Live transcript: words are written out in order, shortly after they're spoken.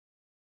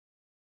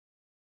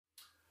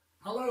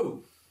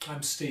Hello,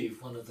 I'm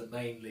Steve, one of the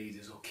main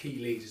leaders or key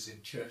leaders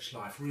in church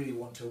life. Really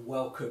want to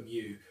welcome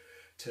you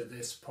to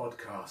this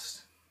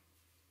podcast.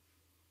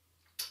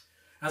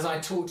 As I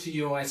talk to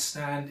you, I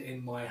stand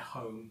in my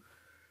home,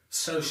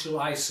 social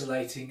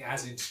isolating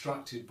as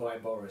instructed by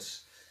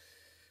Boris.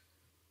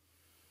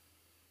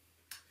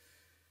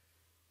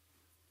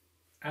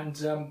 And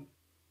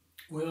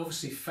we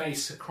obviously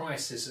face a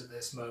crisis at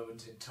this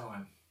moment in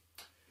time.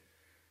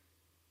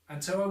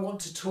 And so I want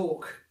to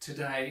talk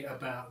today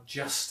about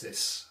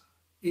justice.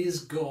 Is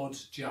God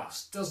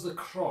just? Does the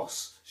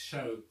cross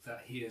show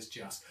that he is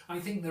just? I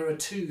think there are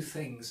two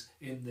things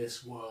in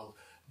this world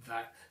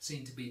that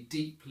seem to be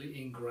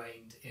deeply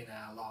ingrained in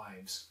our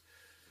lives.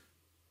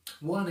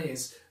 One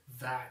is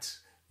that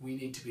we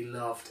need to be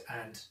loved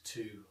and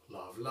to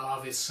love.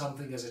 Love is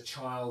something as a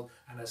child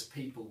and as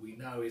people we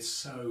know is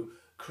so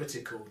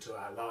critical to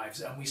our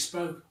lives. And we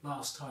spoke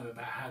last time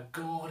about how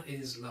God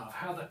is love,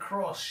 how the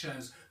cross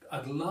shows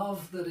a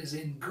love that is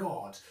in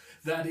God,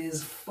 that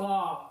is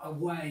far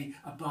away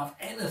above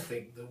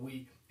anything that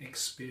we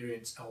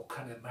experience or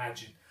can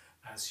imagine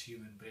as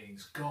human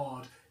beings.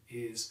 God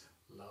is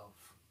love.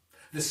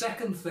 The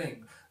second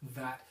thing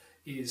that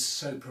is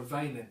so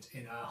prevalent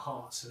in our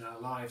hearts and our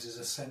lives is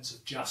a sense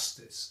of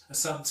justice, a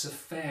sense of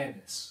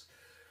fairness.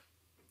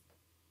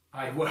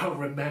 I well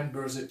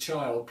remember as a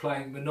child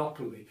playing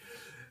Monopoly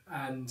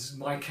and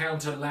my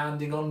counter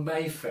landing on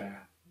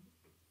Mayfair,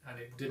 and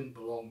it didn't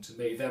belong to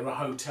me. There were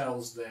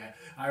hotels there.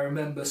 I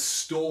remember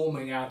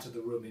storming out of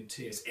the room in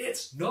tears.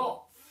 It's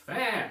not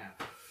fair!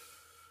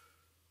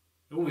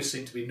 It always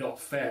seemed to be not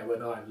fair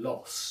when I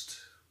lost,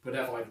 but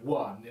if I'd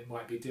won it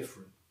might be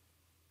different.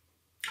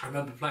 I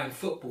remember playing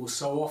football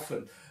so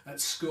often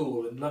at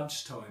school and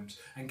lunchtimes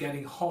and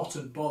getting hot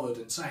and bothered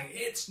and saying,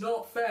 it's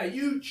not fair,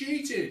 you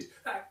cheated,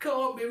 that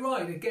can't be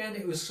right. Again,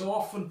 it was so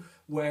often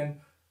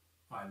when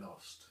I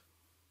lost.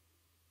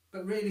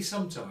 But really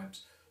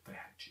sometimes they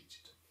had cheated.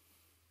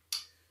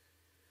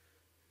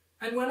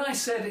 And when I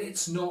said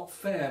it's not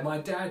fair, my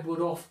dad would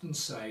often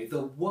say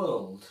the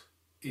world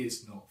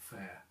is not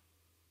fair.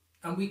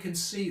 And we can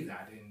see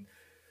that in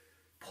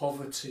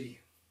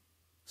poverty,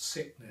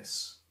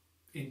 sickness,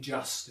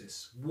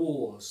 injustice,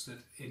 wars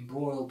that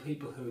embroil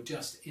people who are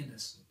just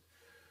innocent.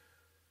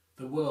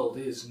 The world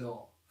is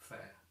not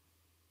fair.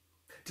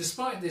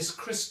 Despite this,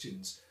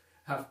 Christians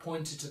have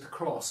pointed to the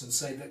cross and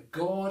say that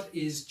God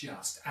is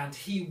just and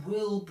he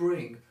will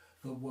bring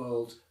the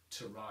world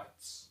to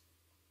rights.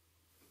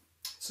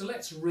 So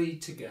let's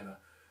read together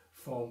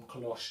from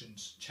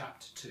Colossians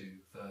chapter 2,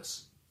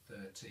 verse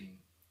 13.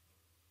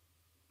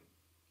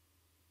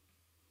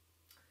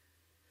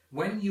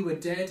 When you were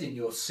dead in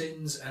your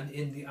sins and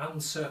in the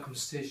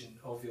uncircumcision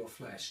of your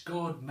flesh,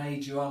 God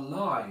made you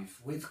alive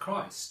with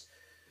Christ.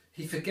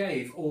 He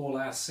forgave all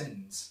our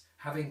sins,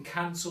 having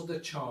cancelled the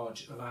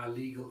charge of our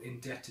legal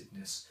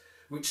indebtedness,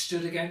 which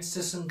stood against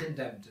us and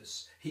condemned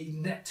us.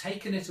 He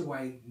taken it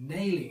away,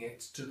 nailing it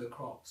to the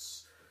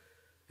cross.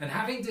 And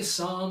having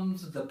disarmed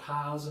the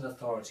powers and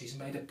authorities,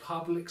 made a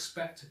public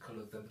spectacle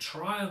of them,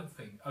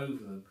 triumphing over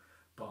them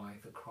by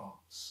the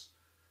cross.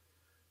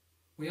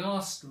 We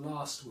asked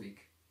last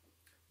week,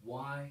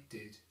 why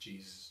did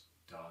Jesus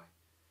die?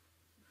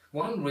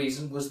 One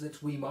reason was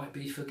that we might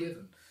be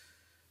forgiven.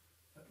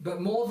 But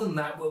more than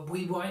that,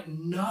 we might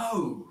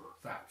know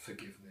that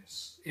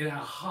forgiveness in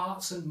our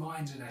hearts and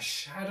minds, in a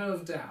shadow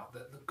of doubt,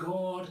 that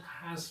God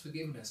has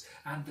forgiven us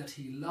and that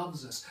he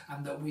loves us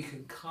and that we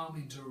can come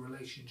into a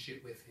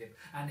relationship with him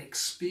and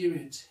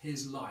experience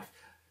his life.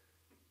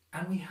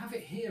 And we have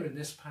it here in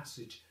this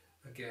passage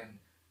again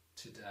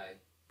today.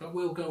 But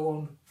we'll go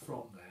on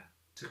from there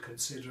to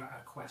consider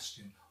our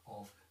question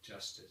of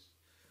justice.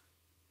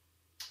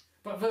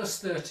 But verse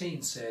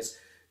 13 says,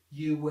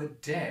 you were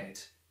dead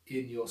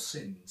in your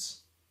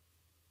sins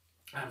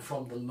and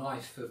from the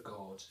life of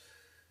God.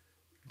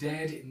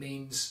 Dead, it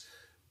means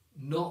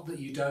not that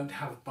you don't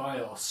have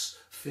bios,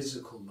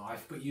 physical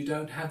life, but you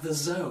don't have the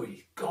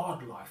Zoe,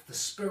 God life, the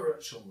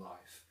spiritual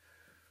life.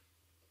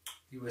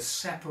 You were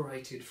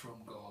separated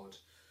from God.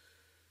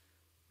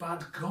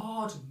 But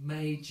God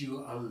made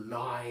you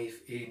alive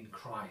in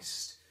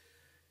Christ.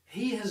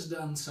 He has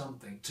done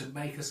something to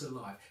make us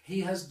alive. He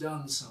has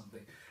done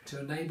something to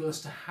enable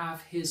us to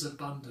have his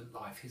abundant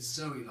life, his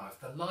Zoe life,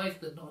 the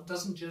life that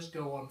doesn't just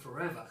go on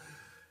forever,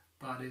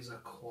 but is a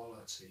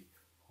quality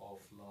of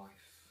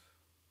life.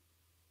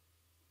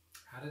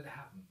 How did it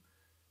happen?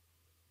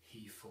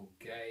 He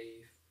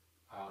forgave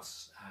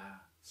us our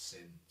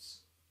sins.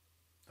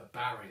 The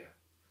barrier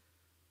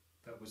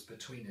that was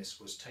between us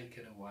was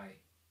taken away.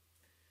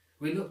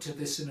 We looked at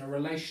this in a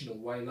relational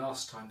way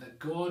last time, that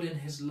God in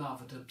his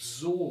love had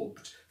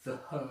absorbed the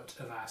hurt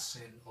of our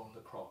sin on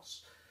the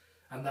cross,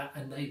 and that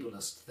enabled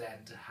us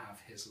then to have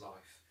his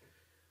life.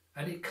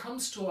 And it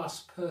comes to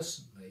us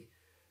personally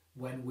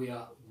when we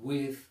are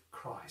with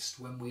Christ,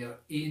 when we are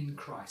in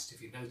Christ,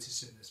 if you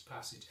notice in this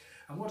passage.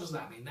 And what does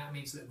that mean? That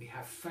means that we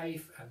have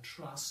faith and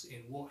trust in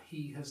what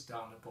he has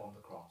done upon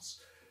the cross.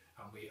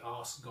 And we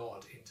ask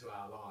God into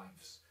our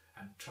lives.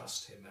 and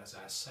trust him as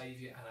our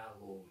Saviour and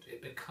our Lord,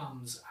 it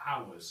becomes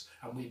ours,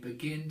 and we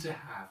begin to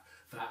have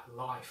that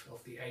life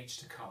of the age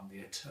to come, the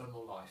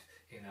eternal life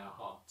in our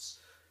hearts.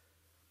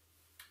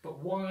 But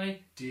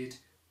why did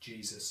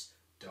Jesus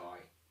die?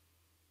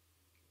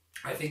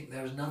 I think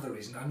there's another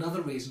reason.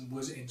 Another reason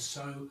was in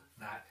so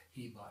that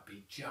he might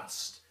be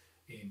just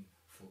in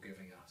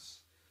forgiving us.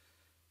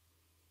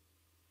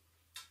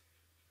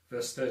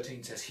 Verse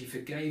 13 says, he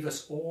forgave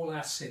us all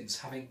our sins,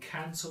 having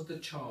cancelled the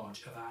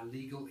charge of our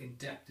legal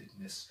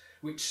indebtedness,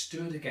 which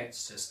stood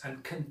against us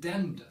and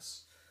condemned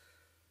us.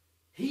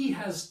 He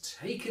has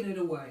taken it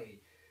away,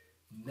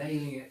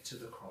 nailing it to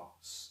the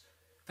cross.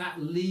 That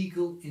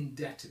legal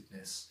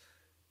indebtedness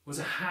was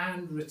a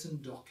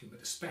handwritten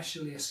document,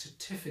 especially a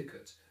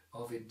certificate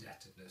of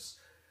indebtedness,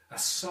 a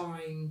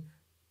sign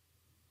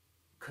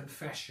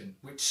confession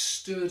which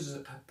stood as a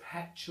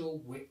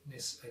perpetual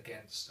witness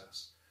against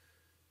us.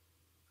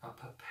 A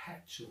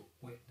perpetual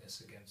witness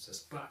against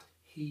us. But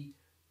he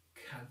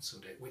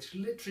cancelled it, which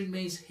literally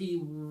means he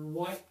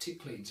wiped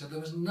it clean, so there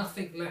was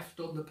nothing left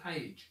on the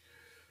page.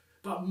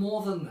 But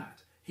more than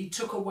that, he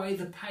took away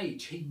the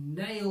page, he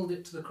nailed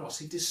it to the cross,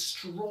 he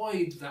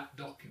destroyed that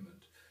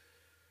document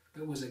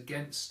that was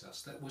against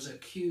us, that was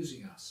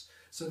accusing us,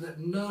 so that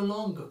no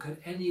longer could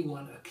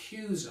anyone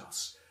accuse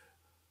us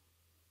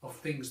of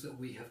things that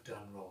we have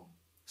done wrong.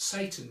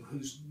 Satan,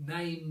 whose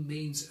name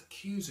means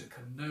accuser,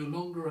 can no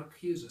longer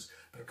accuse us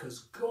because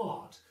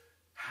God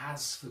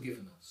has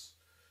forgiven us.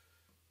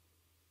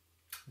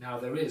 Now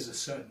there is a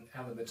certain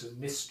element of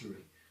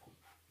mystery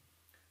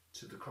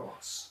to the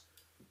cross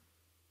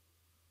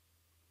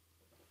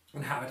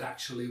and how it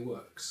actually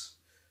works.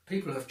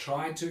 People have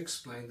tried to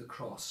explain the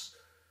cross,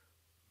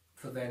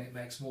 for then it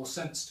makes more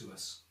sense to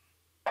us.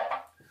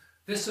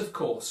 This, of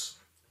course,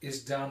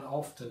 is done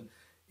often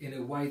in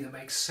a way that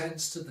makes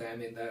sense to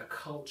them in their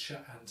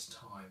culture and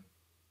time.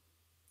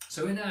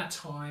 So in our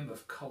time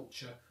of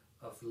culture,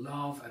 of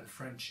love and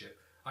friendship,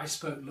 I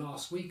spoke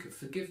last week of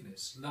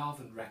forgiveness,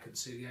 love and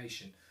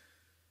reconciliation.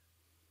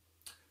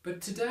 But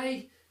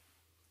today,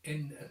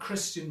 in a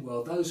Christian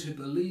world, those who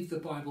believe the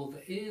Bible,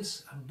 there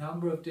is a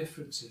number of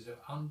differences of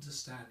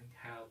understanding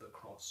how the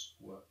cross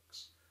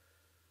works.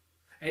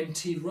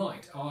 N.T.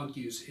 Wright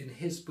argues in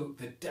his book,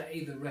 The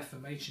Day the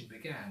Reformation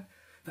Began,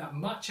 that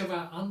much of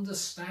our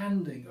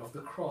understanding of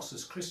the cross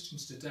as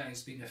Christians today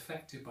has been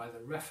affected by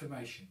the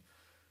Reformation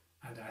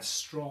and our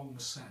strong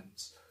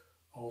sense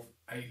of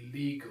a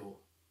legal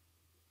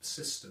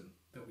system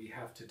that we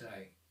have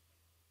today.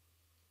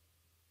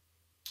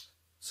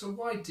 So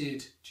why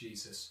did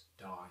Jesus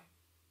die?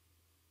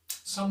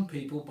 Some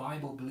people,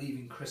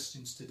 Bible-believing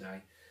Christians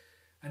today,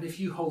 and if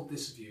you hold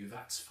this view,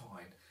 that's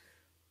fine,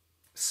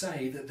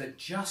 say that the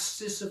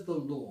justice of the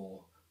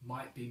law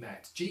might be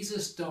met.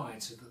 Jesus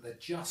died so that the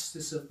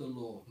justice of the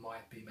law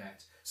might be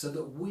met, so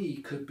that we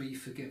could be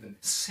forgiven.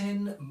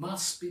 Sin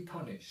must be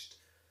punished.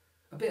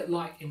 A bit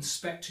like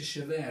Inspector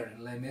Javert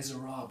in Les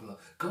Miserables.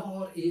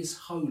 God is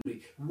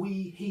holy.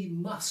 He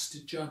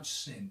must judge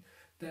sin.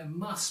 There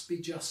must be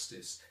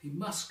justice. He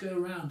must go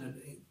around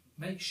and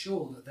make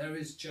sure that there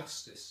is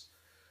justice.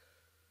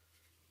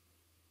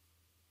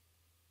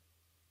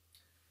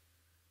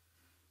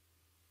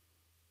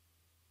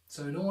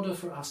 So in order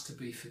for us to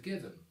be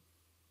forgiven,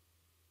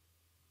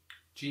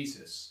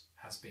 Jesus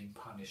has been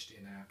punished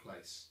in our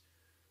place.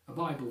 A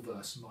Bible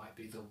verse might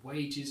be, the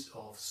wages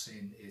of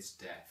sin is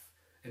death.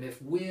 And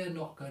if we're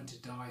not going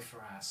to die for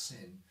our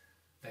sin,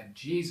 then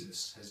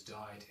Jesus has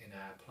died in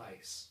our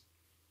place.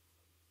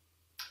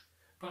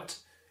 But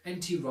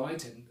N.T.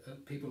 Wright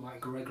and people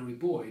like Gregory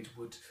Boyd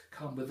would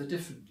come with a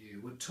different view,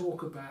 would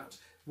talk about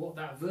what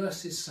that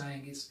verse is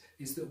saying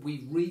is that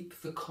we reap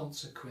the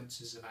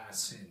consequences of our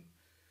sin.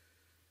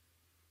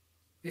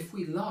 If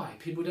we lie,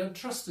 people don't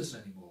trust us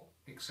anymore,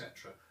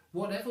 etc.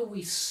 Whatever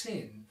we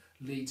sin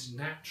leads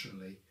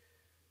naturally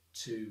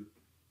to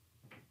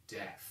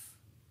death,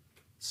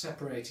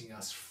 separating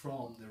us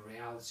from the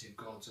reality of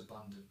God's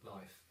abundant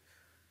life.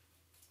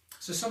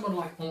 So someone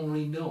like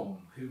Henri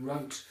Nouwen, who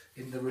wrote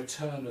in The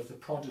Return of the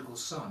Prodigal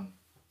Son,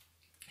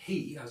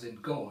 he, as in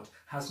God,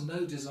 has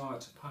no desire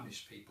to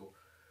punish people.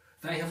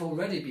 They have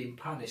already been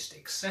punished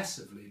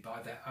excessively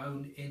by their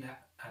own inner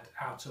and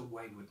outer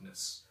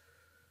waywardness.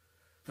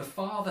 The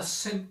Father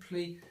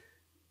simply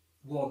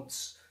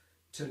wants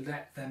to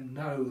let them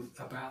know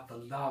about the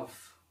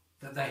love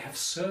that they have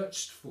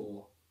searched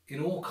for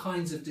in all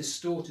kinds of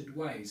distorted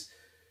ways,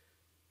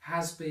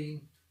 has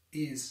been,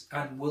 is,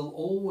 and will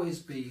always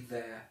be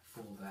there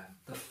for them.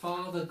 The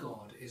Father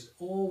God is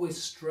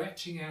always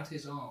stretching out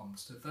his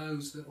arms to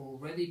those that are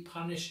already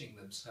punishing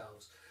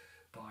themselves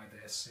by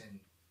their sin.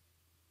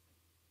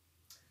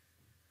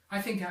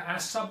 I think our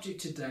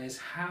subject today is,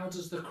 how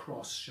does the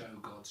cross show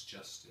God's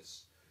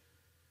justice?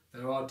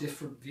 There are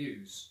different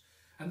views.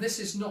 And this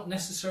is not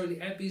necessarily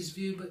Ebby's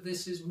view, but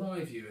this is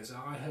my view as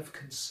I have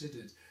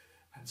considered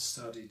and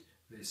studied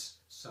this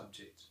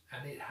subject.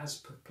 And it has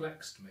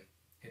perplexed me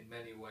in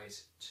many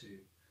ways too.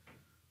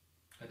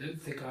 I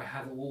don't think I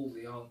have all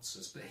the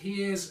answers, but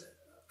here's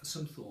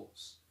some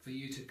thoughts for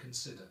you to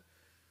consider.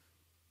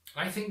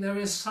 I think there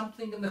is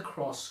something in the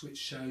cross which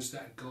shows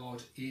that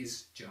God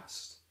is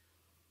just.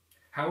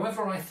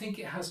 However, I think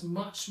it has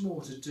much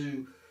more to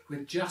do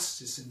with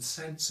justice in the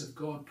sense of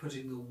God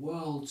putting the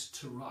world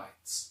to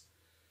rights.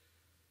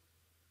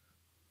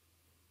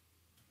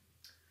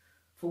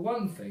 For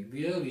one thing,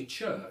 the early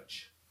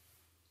church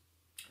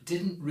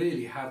didn't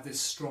really have this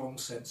strong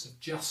sense of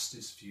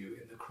justice view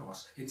in the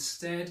cross.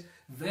 Instead,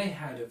 they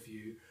had a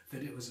view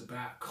that it was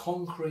about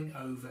conquering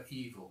over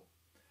evil,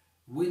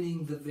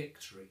 winning the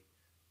victory.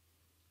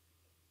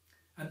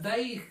 And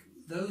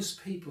those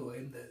people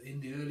in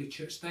the early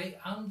church, they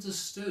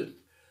understood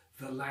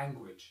the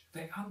language,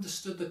 they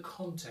understood the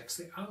context,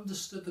 they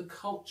understood the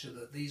culture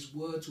that these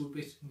words were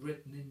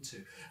written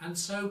into. And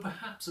so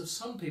perhaps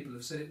some people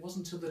have said it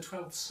wasn't until the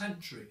 12th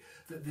century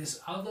that this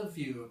other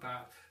view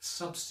about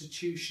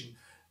substitution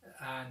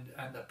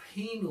and a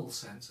penal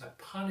sense, a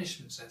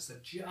punishment sense, a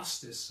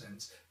justice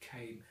sense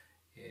came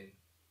in.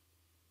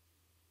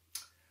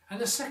 And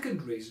the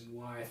second reason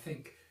why I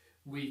think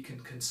we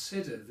can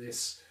consider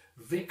this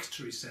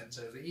victory sense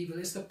over evil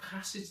is the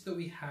passage that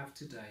we have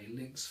today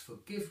links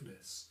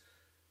forgiveness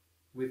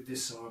with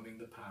disarming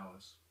the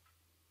powers.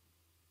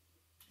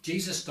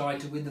 Jesus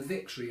died to win the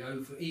victory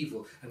over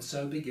evil and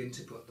so begin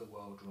to put the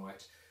world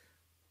right.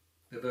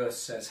 The verse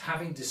says,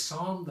 having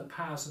disarmed the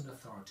powers and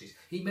authorities,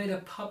 he made a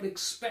public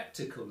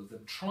spectacle of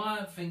them,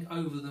 triumphing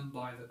over them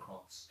by the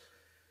cross.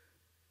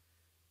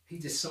 He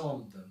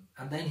disarmed them,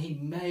 and then he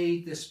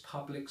made this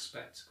public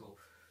spectacle,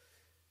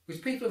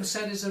 which people have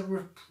said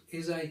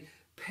is a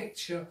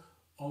picture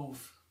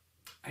of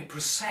a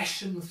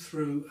procession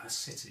through a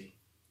city.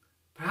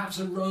 Perhaps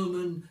a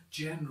Roman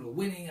general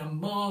winning a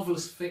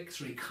marvellous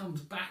victory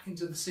comes back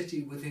into the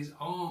city with his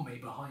army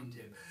behind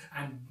him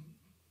and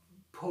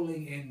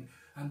pulling in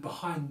and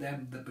behind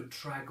them the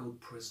bedraggled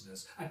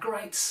prisoners. A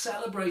great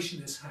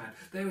celebration is had.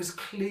 There is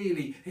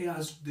clearly,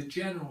 the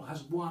general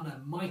has won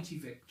a mighty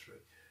victory.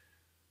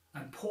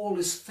 And Paul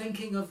is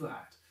thinking of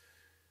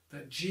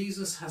that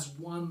Jesus has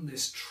won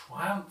this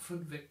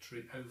triumphant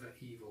victory over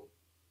evil.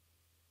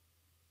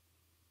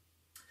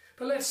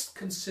 But let's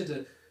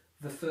consider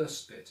the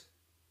first bit,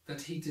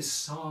 that he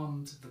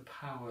disarmed the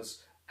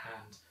powers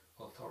and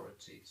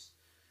authorities.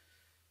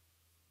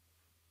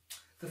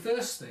 The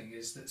first thing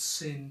is that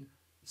sin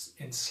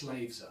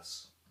enslaves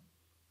us.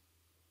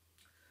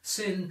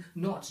 Sin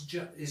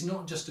is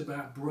not just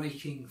about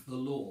breaking the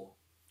law,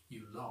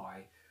 you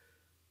lie,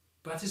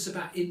 but it's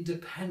about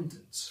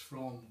independence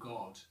from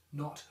God,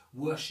 not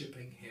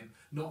worshipping him,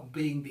 not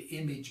being the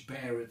image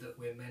bearer that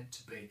we're meant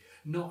to be,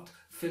 not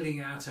filling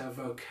out our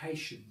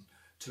vocation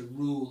to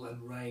rule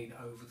and reign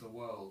over the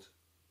world.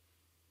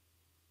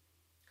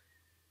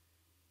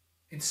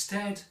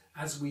 Instead,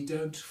 as we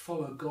don't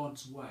follow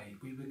God's way,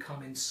 we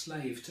become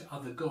enslaved to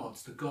other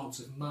gods, the gods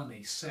of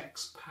money,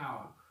 sex,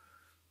 power.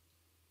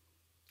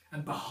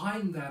 And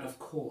behind that, of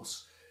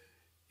course,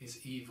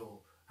 is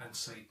evil and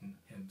Satan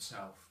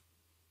himself.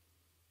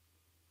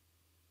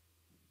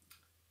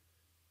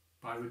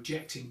 By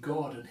rejecting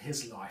God and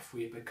his life,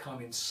 we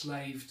become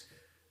enslaved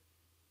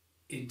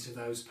into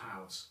those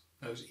powers,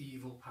 those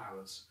evil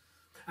powers.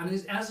 And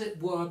as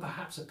it were,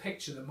 perhaps a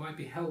picture that might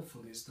be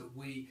helpful is that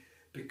we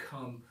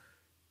become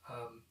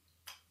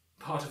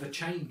part of a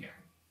chain gang,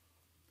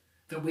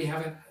 that we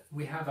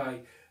have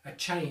a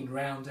chain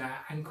round our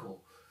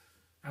ankle,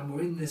 and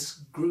we're in this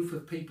group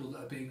of people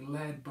that are being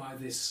led by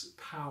this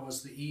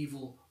powers, the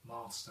evil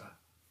master.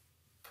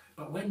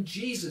 But when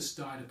Jesus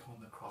died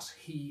upon the cross,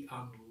 he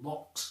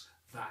unlocks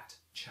that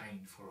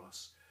chain for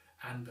us,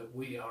 and that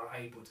we are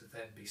able to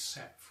then be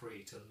set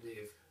free to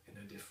live in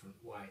a different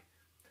way.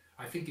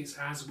 I think it's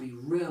as we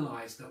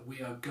realise that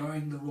we are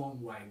going the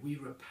wrong way, we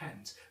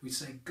repent, we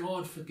say,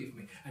 God forgive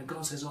me, and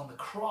God says, on the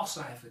cross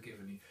I have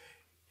forgiven you.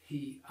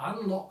 He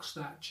unlocks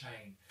that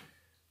chain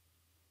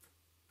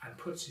and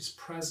puts his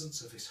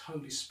presence of his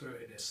Holy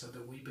Spirit in us so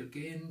that we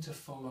begin to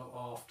follow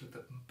after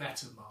the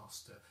better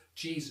master,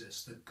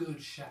 Jesus, the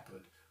good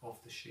shepherd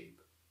of the sheep.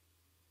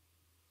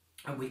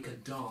 And we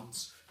can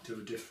dance to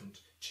a different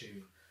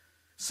tune.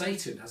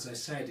 Satan, as I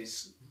said,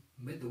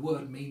 the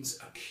word means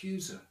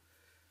accuser.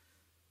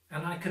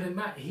 And I can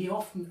imagine he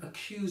often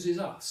accuses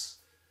us.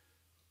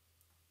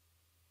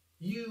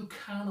 You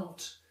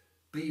cannot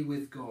be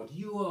with God.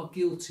 You are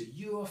guilty.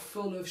 You are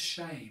full of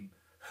shame.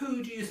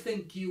 Who do you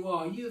think you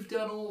are? You've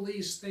done all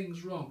these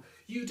things wrong.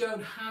 You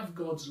don't have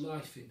God's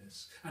life in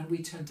us. And we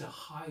tend to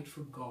hide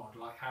from God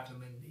like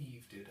Adam and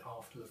Eve did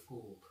after the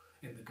fall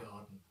in the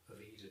Garden of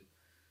Eden.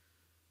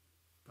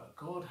 But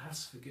God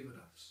has forgiven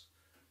us.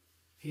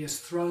 He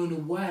has thrown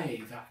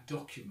away that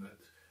document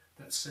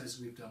that says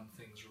we've done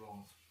things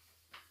wrong.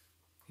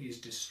 He has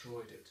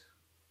destroyed it.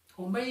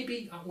 Or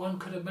maybe one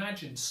could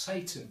imagine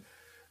Satan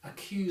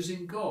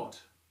accusing God.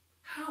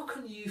 How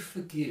can you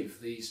forgive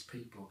these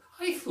people?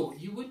 I thought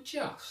you were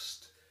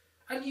just,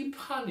 and you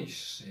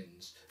punish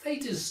sins. They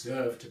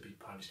deserve to be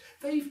punished.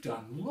 They've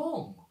done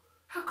wrong.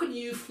 How can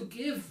you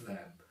forgive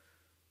them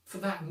for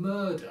that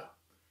murder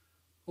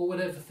or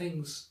whatever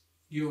things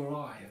you or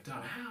I have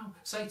done? How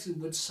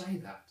Satan would say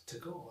that to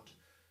God.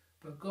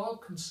 But God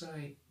can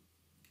say,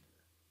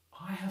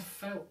 I have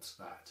felt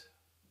that.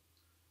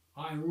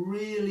 I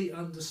really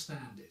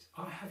understand it.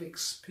 I have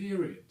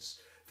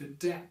experienced the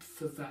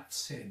depth of that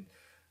sin,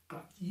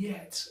 but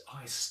yet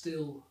I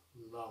still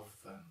love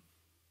them.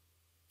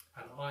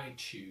 And I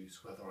choose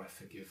whether I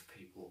forgive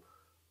people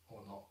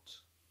or not.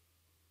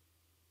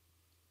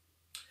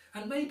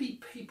 And maybe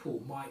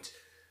people might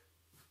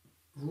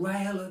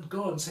rail at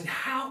God and say,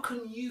 how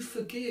can you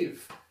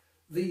forgive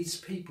these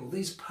people,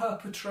 these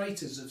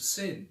perpetrators of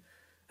sin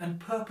and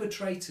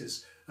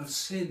perpetrators of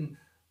sin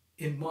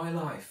in my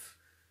life?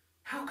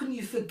 How can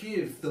you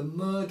forgive the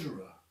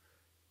murderer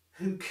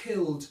who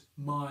killed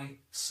my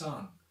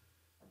son?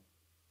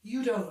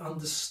 You don't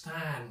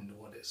understand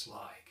what it's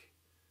like.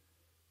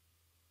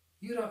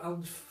 You don't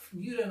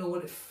know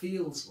what it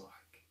feels like.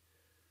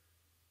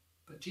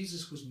 But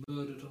Jesus was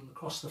murdered on the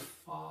cross. The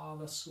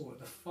Father saw it.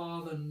 The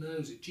Father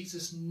knows it.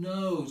 Jesus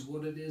knows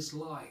what it is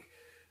like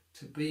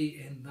to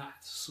be in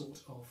that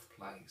sort of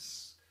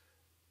place,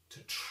 to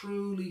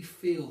truly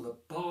feel the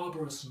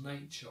barbarous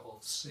nature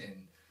of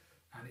sin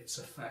and its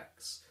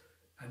effects,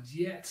 and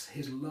yet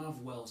his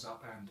love wells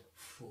up and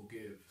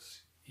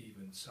forgives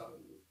even so.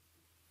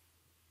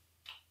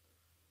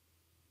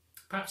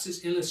 Perhaps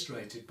it's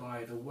illustrated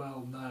by the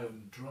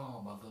well-known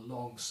drama The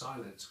Long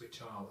Silence,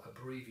 which I'll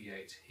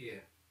abbreviate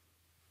here.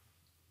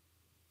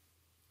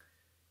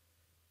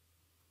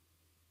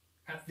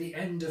 At the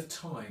end of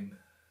time,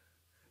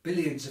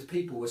 billions of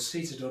people were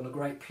seated on a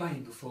great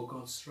plain before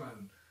God's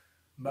throne.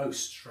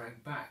 Most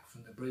shrank back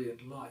from the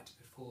brilliant light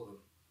before them.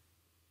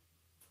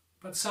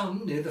 But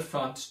some near the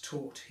front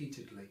talked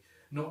heatedly,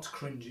 not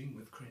cringing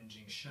with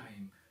cringing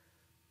shame,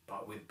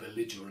 but with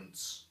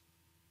belligerence.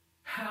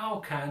 How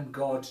can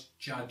God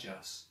judge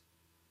us?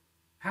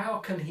 How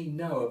can he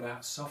know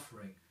about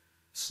suffering?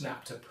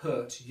 Snapped a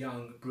pert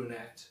young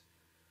brunette.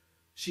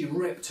 She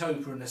ripped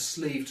open a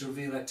sleeve to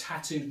reveal a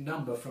tattooed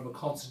number from a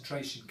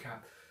concentration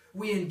camp.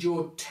 We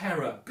endured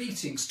terror,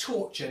 beatings,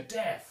 torture,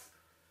 death.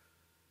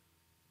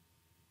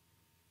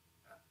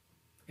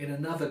 In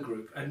another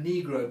group, a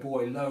Negro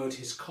boy lowered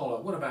his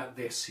collar. What about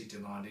this, he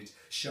demanded,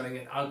 showing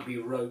an ugly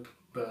rope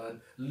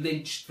burn,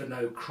 lynched for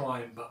no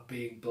crime but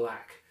being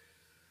black.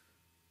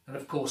 And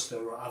of course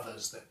there were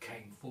others that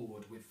came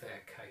forward with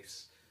their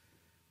case.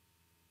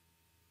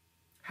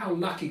 How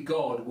lucky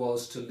God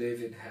was to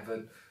live in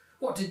heaven.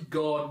 What did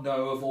God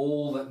know of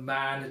all that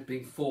man had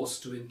been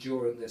forced to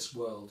endure in this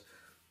world?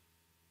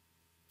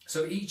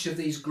 So each of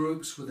these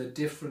groups with a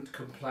different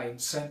complaint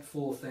sent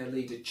forth their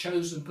leader,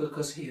 chosen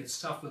because he had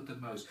suffered the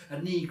most. A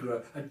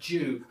Negro, a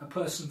Jew, a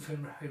person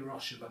from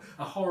Hiroshima,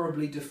 a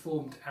horribly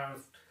deformed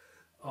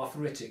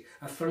arthritic,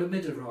 a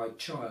thalidomide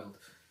child.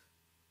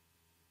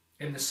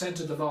 In the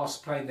centre of the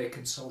vast plain they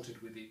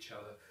consulted with each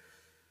other.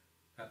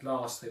 At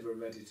last they were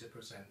ready to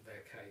present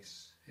their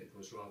case. It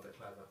was rather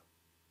clever.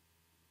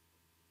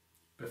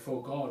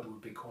 Before God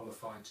would be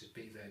qualified to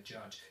be their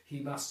judge, he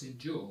must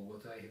endure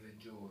what they have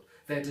endured.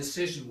 Their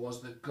decision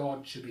was that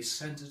God should be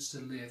sentenced to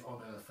live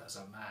on earth as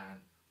a man.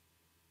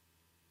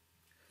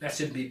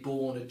 Let him be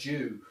born a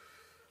Jew.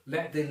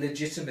 Let the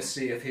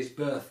legitimacy of his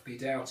birth be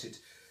doubted.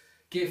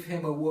 Give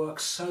him a work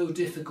so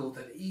difficult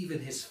that even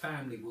his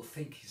family will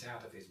think he's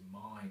out of his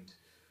mind.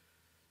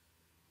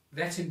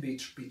 Let him be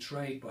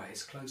betrayed by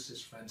his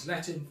closest friends.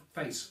 Let him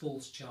face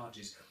false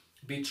charges,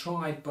 be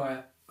tried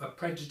by a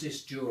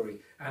prejudiced jury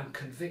and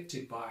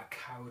convicted by a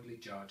cowardly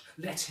judge.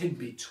 Let him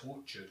be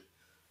tortured.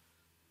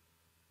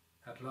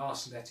 At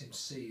last let him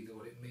see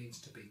what it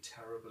means to be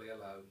terribly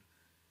alone.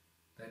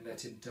 Then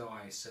let him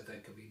die so there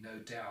can be no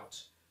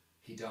doubt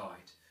he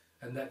died,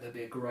 and let there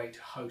be a great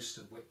host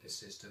of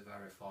witnesses to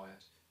verify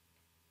it.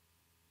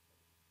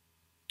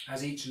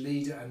 As each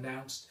leader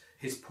announced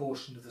his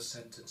portion of the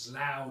sentence,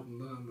 loud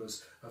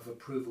murmurs of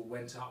approval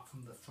went up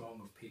from the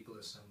throng of people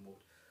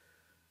assembled.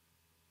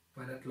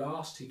 When at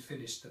last he'd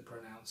finished the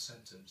pronounced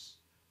sentence,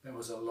 there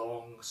was a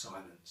long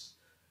silence.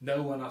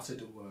 No one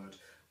uttered a word.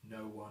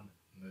 No one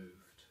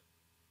moved.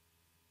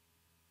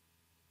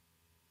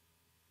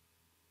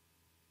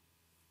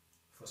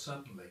 For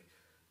suddenly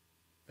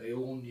they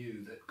all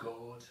knew that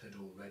God had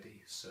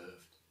already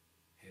served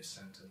his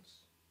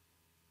sentence.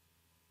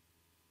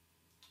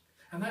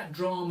 And that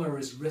drama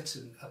is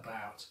written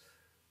about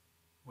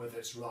whether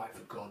it's right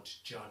for God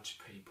to judge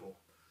people.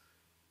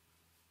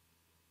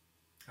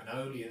 And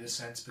only in a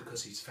sense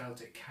because he's felt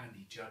it can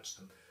he judge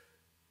them.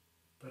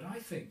 But I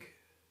think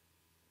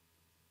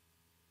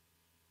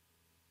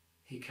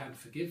he can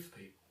forgive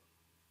people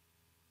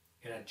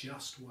in a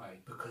just way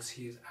because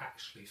he has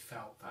actually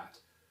felt that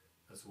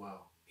as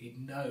well. He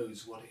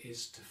knows what it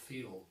is to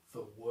feel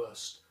the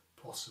worst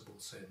possible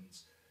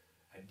sins,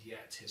 and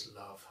yet his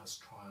love has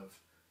triumphed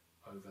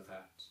over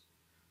that.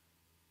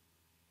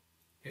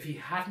 If he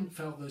hadn't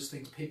felt those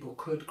things, people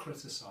could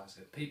criticise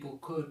him. People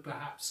could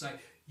perhaps say,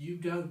 you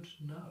don't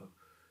know.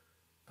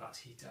 But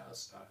he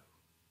does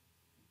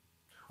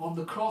know. On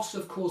the cross,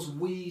 of course,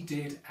 we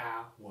did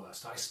our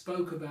worst. I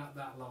spoke about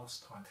that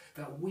last time,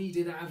 that we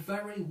did our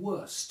very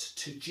worst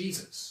to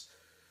Jesus.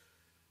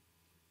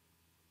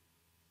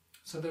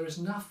 So there is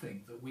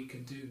nothing that we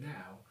can do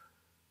now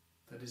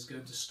that is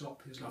going to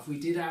stop his love. We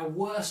did our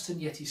worst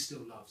and yet he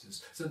still loves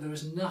us. So there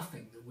is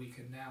nothing that we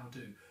can now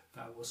do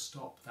that will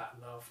stop that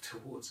love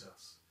towards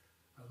us.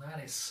 And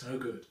that is so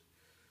good.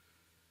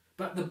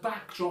 But the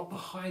backdrop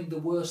behind the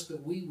worst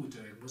that we were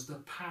doing was the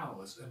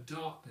powers of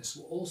darkness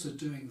were also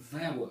doing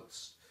their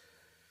worst.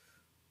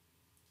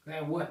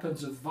 Their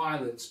weapons of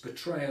violence,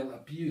 betrayal,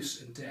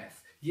 abuse and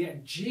death.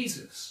 Yet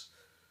Jesus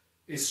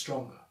is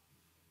stronger.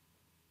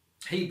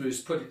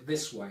 Hebrews put it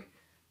this way.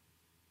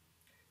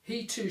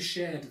 He too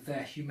shared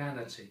their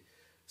humanity,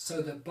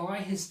 so that by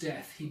his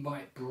death he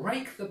might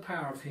break the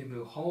power of him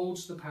who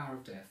holds the power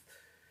of death,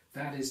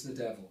 that is the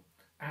devil,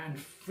 and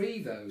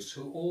free those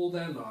who all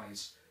their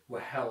lives were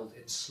held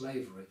in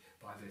slavery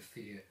by the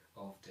fear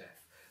of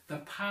death. The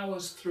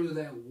powers threw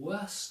their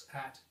worst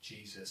at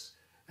Jesus,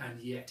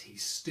 and yet he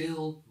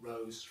still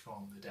rose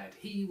from the dead.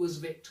 He was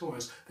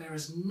victorious. There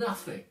is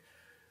nothing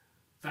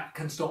that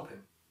can stop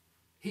him.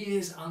 He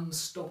is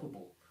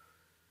unstoppable.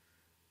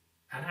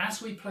 And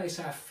as we place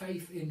our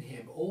faith in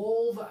him,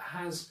 all that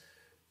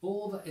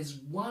is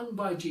won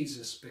by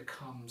Jesus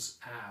becomes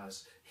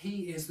ours.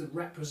 He is the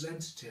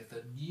representative,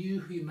 the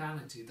new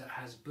humanity that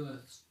has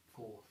burst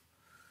forth.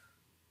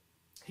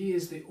 He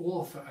is the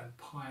author and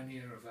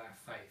pioneer of our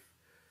faith.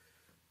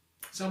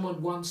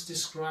 Someone once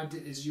described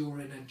it as you're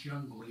in a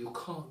jungle, you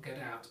can't get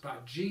out,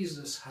 but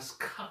Jesus has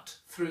cut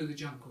through the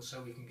jungle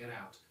so we can get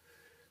out.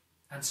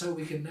 And so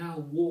we can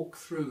now walk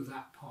through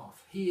that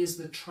path. He is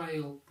the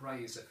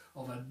trailblazer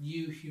of a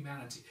new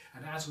humanity.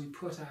 And as we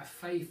put our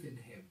faith in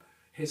him,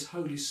 his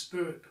Holy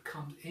Spirit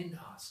becomes in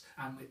us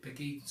and it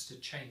begins to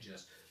change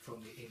us from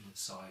the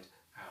inside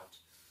out.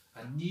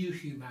 A new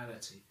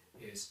humanity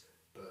is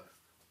birthed.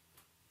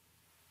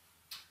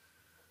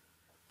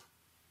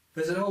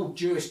 There's an old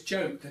Jewish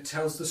joke that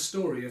tells the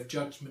story of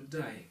Judgment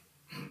Day.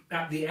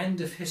 At the end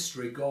of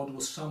history, God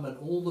will summon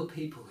all the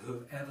people who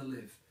have ever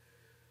lived.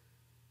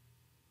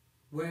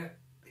 Where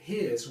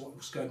here's what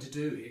was going to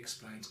do, he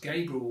explains.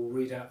 Gabriel will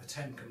read out the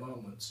 10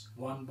 commandments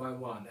one by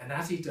one, and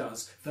as he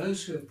does,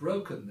 those who have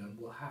broken them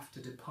will have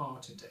to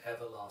depart into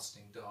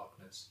everlasting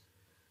darkness.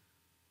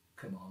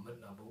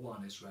 Commandment number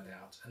 1 is read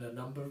out, and a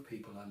number of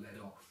people are led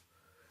off.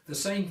 The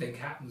same thing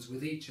happens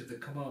with each of the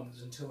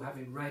commandments until,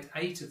 having read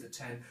 8 of the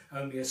 10,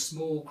 only a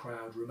small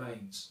crowd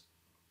remains.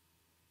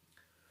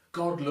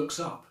 God looks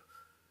up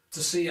to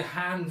see a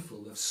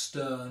handful of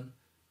stern,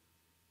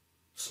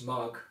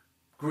 smug,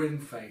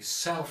 grim-faced,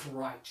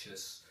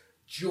 self-righteous,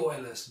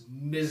 joyless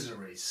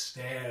misery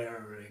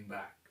staring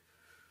back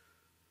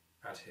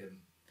at him.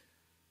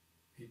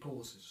 He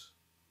pauses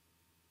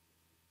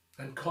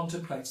and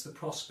contemplates the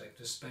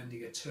prospect of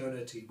spending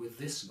eternity with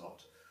this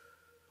lot.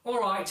 "All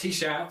right," he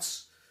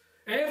shouts,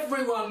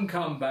 "everyone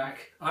come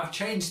back. I've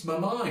changed my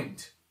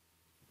mind."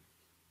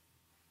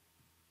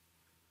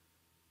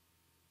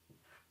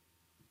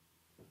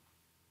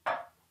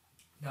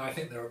 Now, I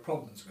think there are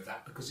problems with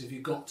that, because if you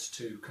got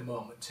to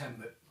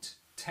Commandment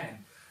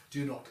 10,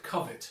 do not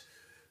covet,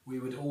 we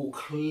would all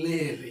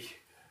clearly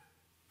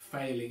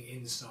failing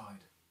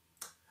inside.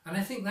 And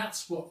I think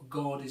that's what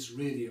God is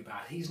really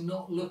about. He's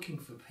not looking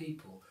for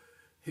people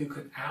who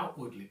can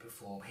outwardly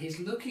perform. He's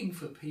looking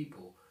for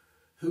people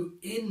who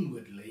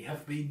inwardly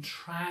have been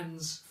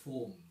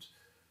transformed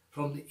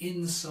from the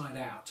inside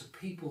out to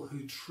people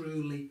who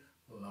truly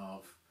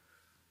love.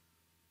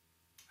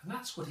 And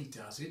that's what he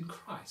does in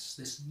Christ,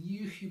 this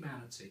new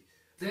humanity.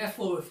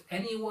 Therefore, if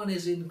anyone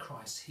is in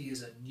Christ, he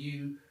is a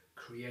new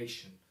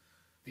creation.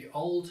 The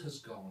old has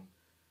gone,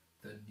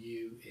 the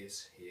new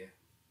is here.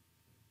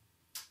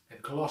 In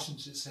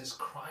Colossians it says,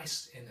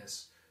 Christ in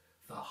us,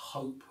 the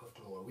hope of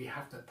glory. We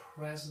have the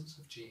presence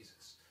of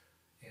Jesus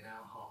in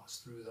our hearts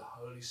through the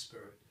Holy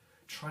Spirit,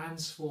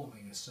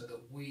 transforming us so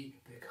that we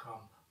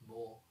become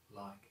more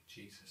like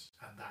Jesus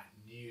and that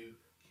new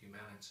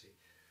humanity.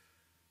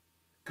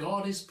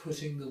 God is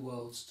putting the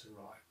world to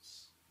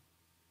rights,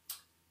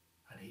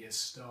 and he has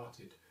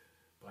started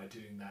by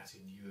doing that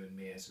in you and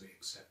me as we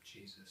accept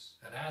Jesus.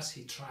 And as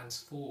he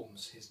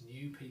transforms his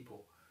new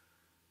people,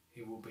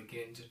 he will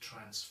begin to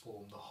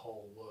transform the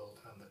whole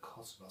world and the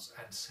cosmos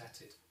and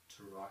set it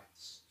to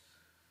rights.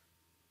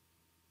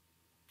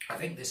 I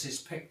think this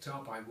is picked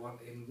up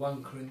in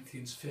 1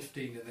 Corinthians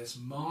 15 in this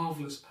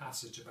marvellous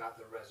passage about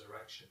the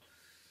resurrection.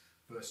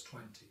 Verse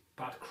 20.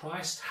 But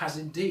Christ has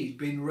indeed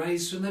been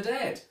raised from the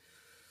dead,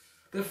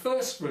 the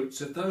firstfruits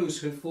of those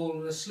who have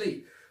fallen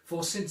asleep.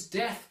 For since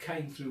death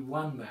came through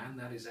one man,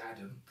 that is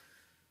Adam,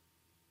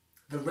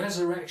 the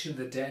resurrection of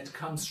the dead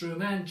comes through a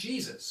man,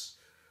 Jesus.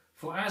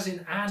 For as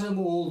in Adam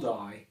all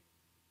die,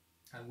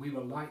 and we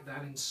were like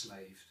that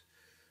enslaved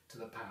to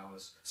the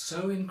powers,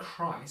 so in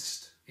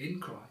Christ,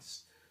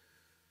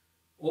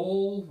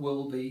 all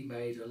will be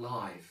made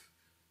alive,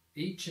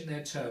 each in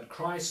their turn.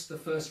 Christ the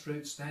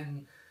firstfruits,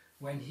 then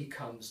when he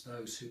comes,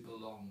 those who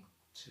belong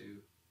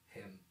to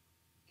him.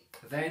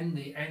 Then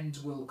the end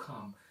will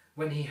come,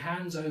 when he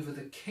hands over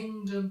the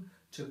kingdom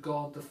to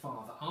God the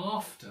Father,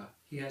 after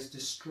he has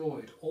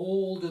destroyed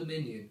all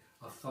dominion,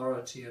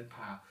 authority and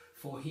power.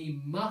 For he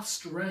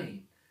must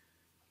reign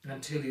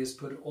until he has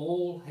put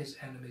all his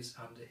enemies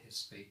under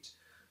his feet.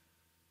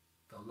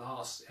 The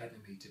last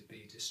enemy to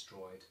be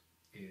destroyed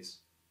is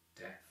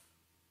death.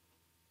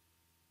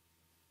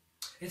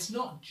 It's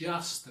not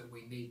just that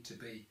we need to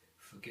be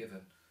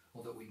forgiven,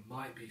 or that we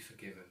might be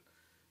forgiven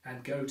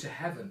and go to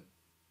heaven.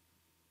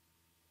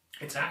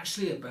 It's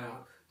actually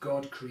about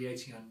God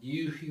creating a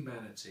new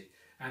humanity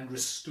and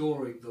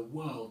restoring the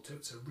world to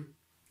its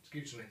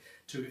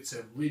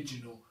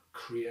original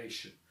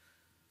creation.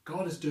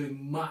 God is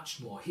doing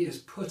much more. He is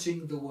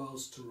putting the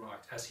worlds to right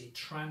as he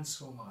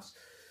transforms us.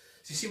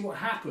 So you see, what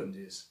happened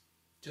is,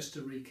 just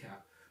to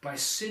recap, by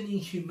sinning,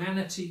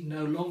 humanity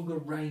no longer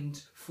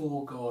reigned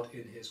for God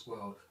in his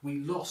world. We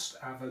lost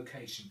our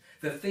vocation,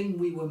 the thing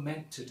we were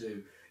meant to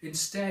do.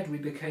 Instead, we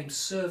became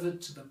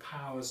servant to the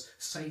powers,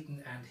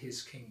 Satan and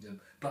his kingdom.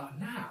 But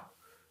now,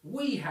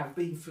 we have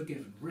been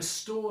forgiven,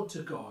 restored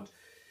to God.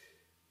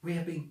 We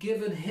have been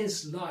given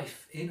his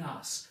life in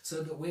us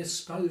so that we're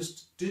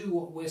supposed to do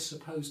what we're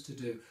supposed to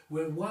do.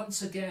 We're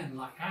once again,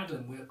 like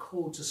Adam, we're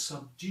called to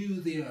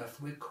subdue the earth.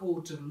 We're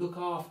called to look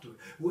after it.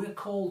 We're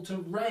called to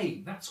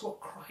reign. That's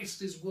what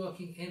Christ is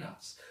working in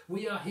us.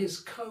 We are his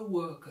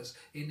co-workers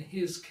in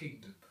his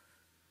kingdom.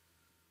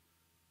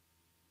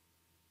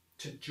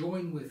 To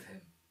join with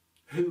him,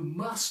 who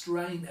must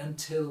reign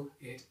until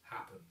it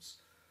happens.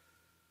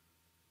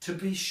 To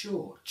be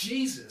sure,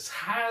 Jesus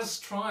has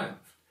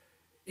triumphed.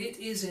 It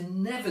is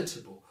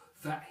inevitable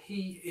that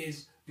he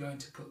is going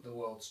to put the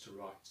worlds to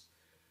rights.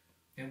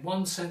 In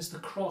one sense, the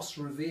cross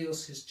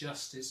reveals his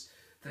justice,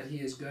 that he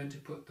is going to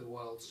put the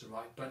worlds to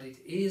right, but it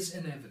is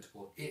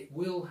inevitable. It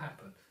will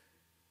happen,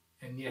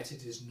 and yet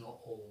it is not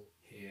all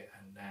here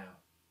and now.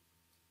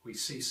 We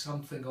see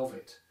something of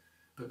it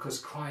because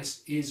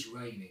Christ is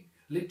reigning.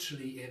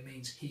 Literally, it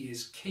means he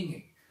is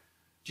kinging.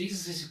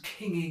 Jesus is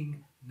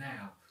kinging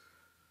now.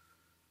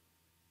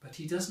 But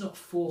he does not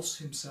force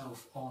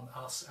himself on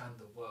us and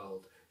the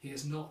world. He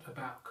is not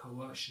about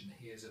coercion,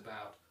 he is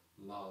about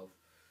love.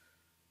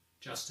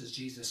 Just as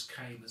Jesus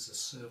came as a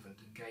servant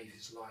and gave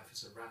his life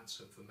as a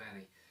ransom for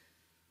many,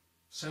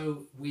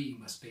 so we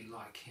must be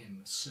like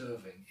him,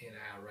 serving in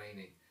our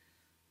reigning.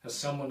 As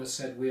someone has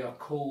said, we are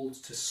called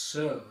to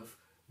serve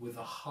with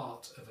the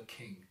heart of a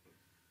king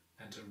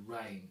and to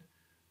reign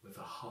with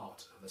the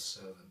heart of a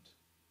servant.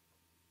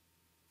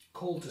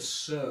 Called to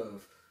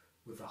serve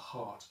with the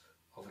heart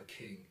of a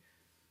king.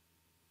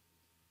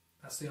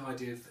 That's the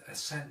idea of a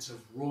sense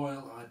of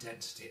royal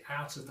identity.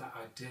 Out of that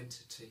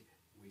identity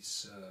we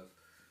serve.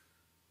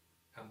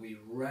 And we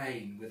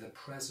reign with the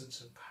presence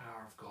and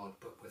power of God,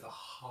 but with a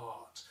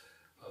heart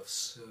of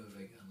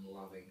serving and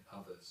loving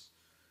others.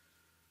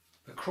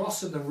 The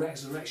cross and the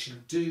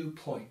resurrection do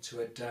point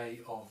to a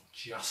day of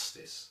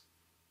justice.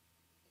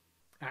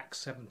 Acts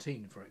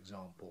 17, for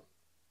example,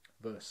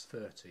 verse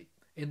 30.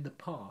 In the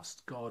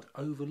past, God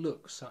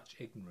overlooked such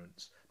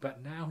ignorance,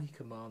 but now he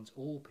commands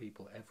all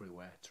people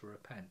everywhere to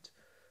repent.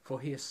 For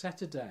he has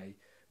set a day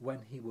when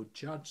he will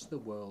judge the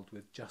world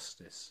with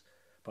justice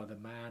by the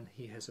man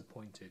he has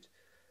appointed.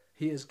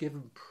 He has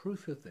given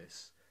proof of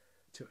this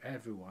to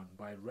everyone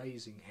by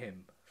raising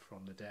him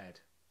from the dead.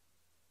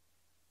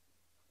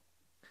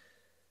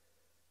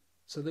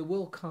 So there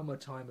will come a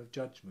time of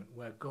judgment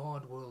where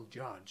God will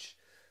judge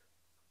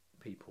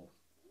people.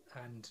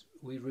 And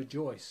we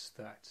rejoice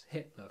that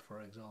Hitler,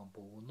 for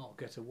example, will not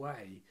get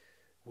away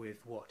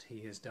with what he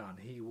has done.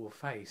 He will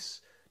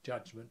face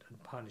judgment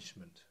and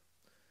punishment.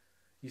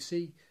 You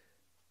see,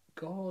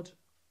 God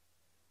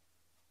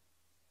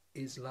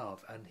is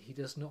love and he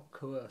does not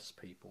coerce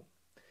people.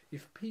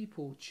 If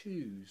people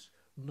choose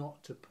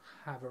not to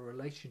have a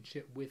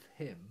relationship with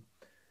him,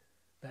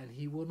 then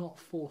he will not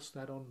force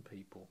that on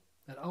people.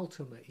 And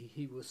ultimately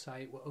he will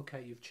say, well,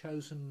 okay, you've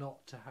chosen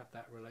not to have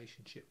that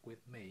relationship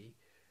with me.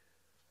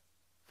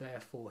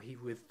 Therefore, he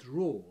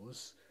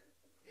withdraws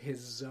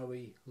his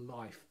Zoe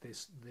life,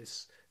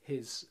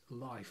 his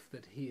life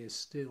that he is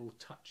still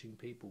touching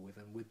people with,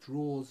 and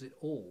withdraws it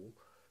all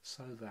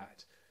so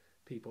that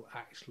people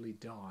actually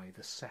die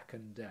the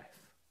second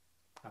death,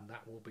 and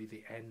that will be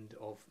the end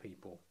of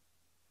people.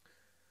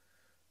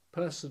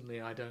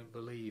 Personally, I don't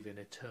believe in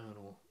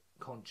eternal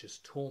conscious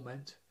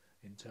torment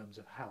in terms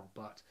of hell,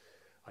 but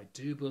I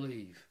do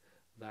believe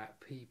that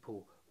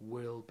people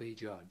will be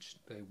judged,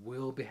 they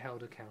will be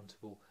held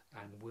accountable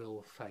and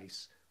will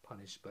face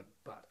punishment.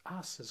 But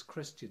us as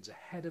Christians,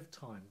 ahead of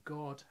time,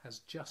 God has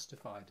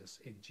justified us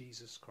in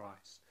Jesus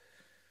Christ.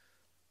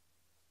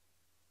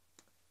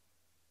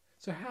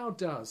 So how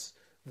does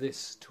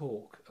this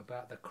talk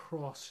about the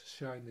cross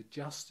showing the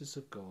justice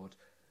of God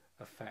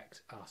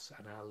affect us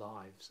and our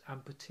lives,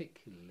 and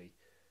particularly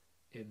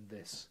in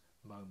this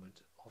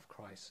moment of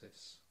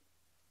crisis?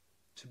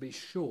 To be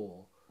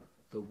sure,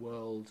 the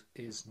world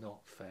is not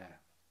fair.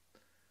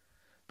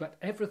 But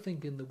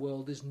everything in the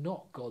world is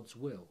not God's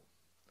will.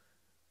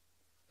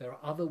 There are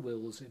other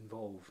wills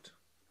involved.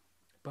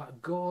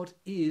 But God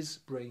is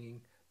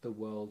bringing the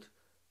world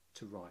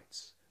to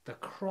rights. The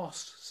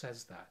cross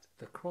says that.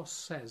 The cross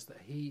says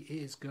that he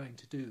is going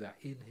to do that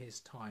in his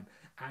time.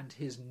 And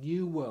his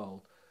new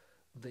world,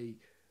 the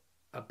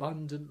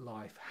abundant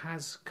life,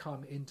 has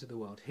come into the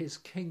world. His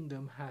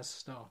kingdom has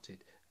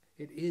started.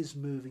 It is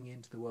moving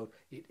into the world.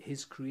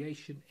 His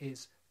creation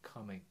is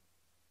coming.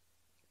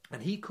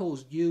 And he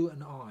calls you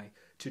and I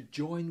to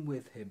join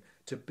with him,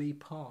 to be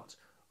part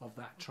of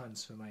that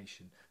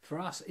transformation. For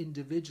us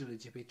individually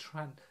to be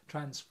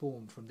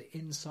transformed from the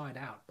inside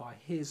out by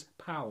his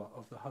power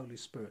of the Holy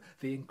Spirit,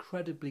 the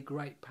incredibly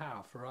great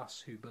power for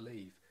us who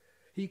believe.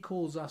 He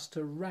calls us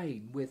to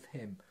reign with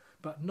him,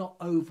 but not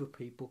over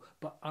people,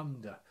 but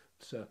under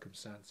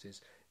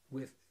circumstances,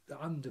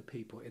 under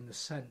people in the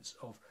sense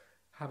of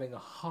having a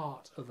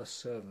heart of a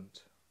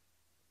servant.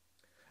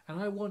 And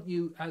I want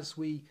you, as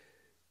we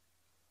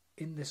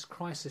in this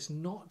crisis,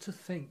 not to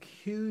think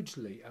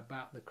hugely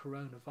about the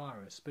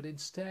coronavirus, but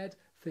instead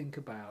think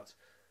about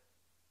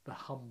the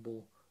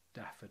humble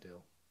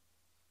daffodil.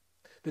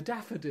 The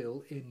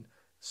daffodil in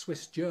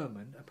Swiss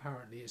German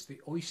apparently is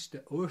the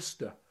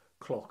Osterglocke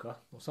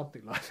or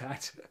something like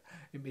that.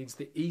 It means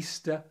the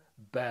Easter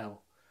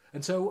bell.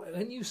 And so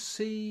when you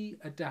see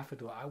a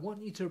daffodil, I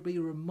want you to be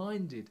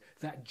reminded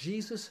that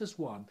Jesus has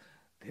won.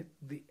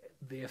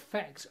 The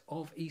effect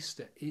of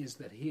Easter is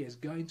that he is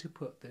going to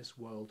put this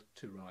world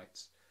to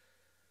rights.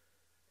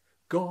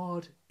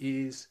 God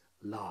is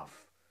love.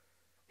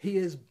 He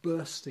is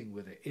bursting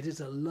with it. It is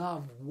a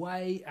love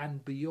way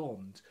and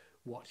beyond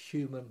what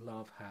human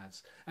love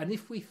has. And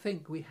if we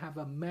think we have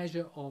a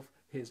measure of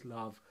his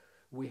love,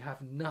 we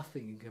have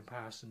nothing in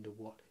comparison to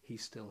what he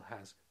still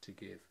has to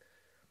give.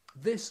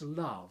 This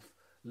love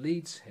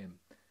leads him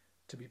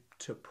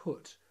to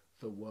put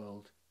the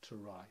world to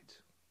right.